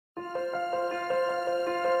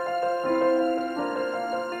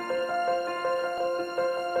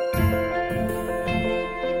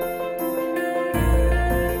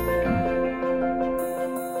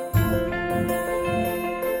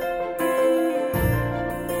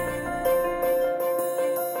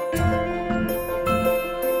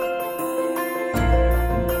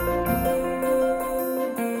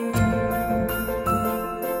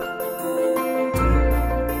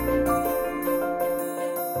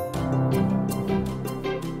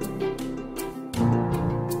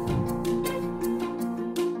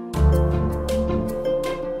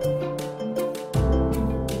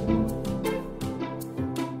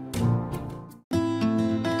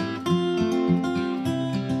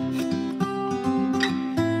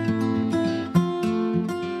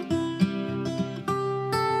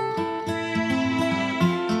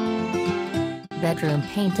bedroom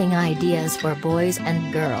painting ideas for boys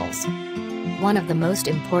and girls. One of the most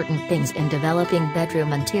important things in developing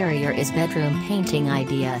bedroom interior is bedroom painting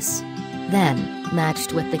ideas. Then,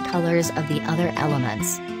 matched with the colors of the other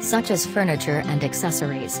elements, such as furniture and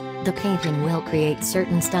accessories, the painting will create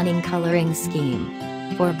certain stunning coloring scheme.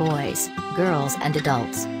 For boys, girls and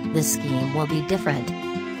adults, the scheme will be different.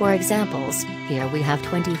 For examples, here we have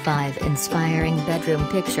 25 inspiring bedroom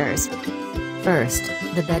pictures. First,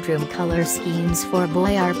 the bedroom color schemes for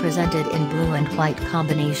boy are presented in blue and white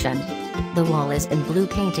combination. The wall is in blue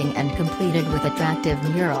painting and completed with attractive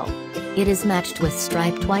mural. It is matched with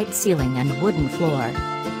striped white ceiling and wooden floor.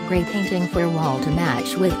 Gray painting for wall to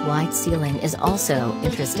match with white ceiling is also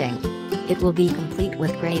interesting. It will be complete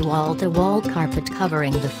with gray wall-to-wall carpet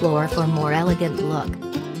covering the floor for more elegant look.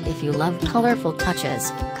 If you love colorful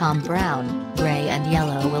touches, calm brown, gray and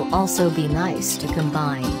yellow will also be nice to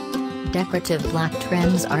combine. Decorative black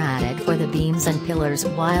trims are added for the beams and pillars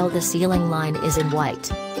while the ceiling line is in white.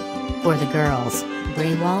 For the girls,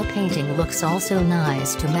 gray wall painting looks also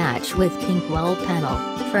nice to match with pink wall panel,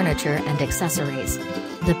 furniture and accessories.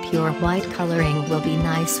 The pure white coloring will be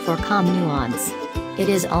nice for calm nuance. It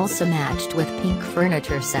is also matched with pink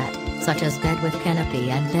furniture set, such as bed with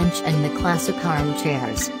canopy and bench and the classic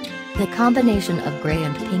armchairs. The combination of gray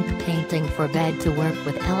and pink painting for bed to work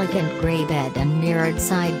with elegant gray bed and mirrored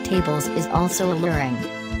side tables is also alluring.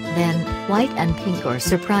 Then, white and pink or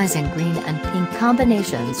surprising green and pink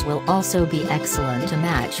combinations will also be excellent to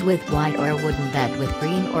match with white or wooden bed with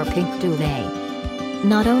green or pink duvet.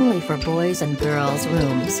 Not only for boys and girls'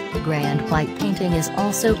 rooms, gray and white painting is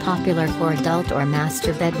also popular for adult or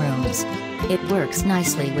master bedrooms. It works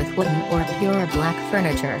nicely with wooden or pure black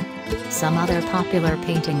furniture. Some other popular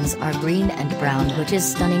paintings are green and brown, which is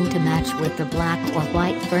stunning to match with the black or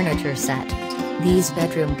white furniture set. These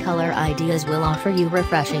bedroom color ideas will offer you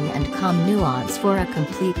refreshing and calm nuance for a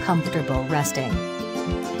complete comfortable resting.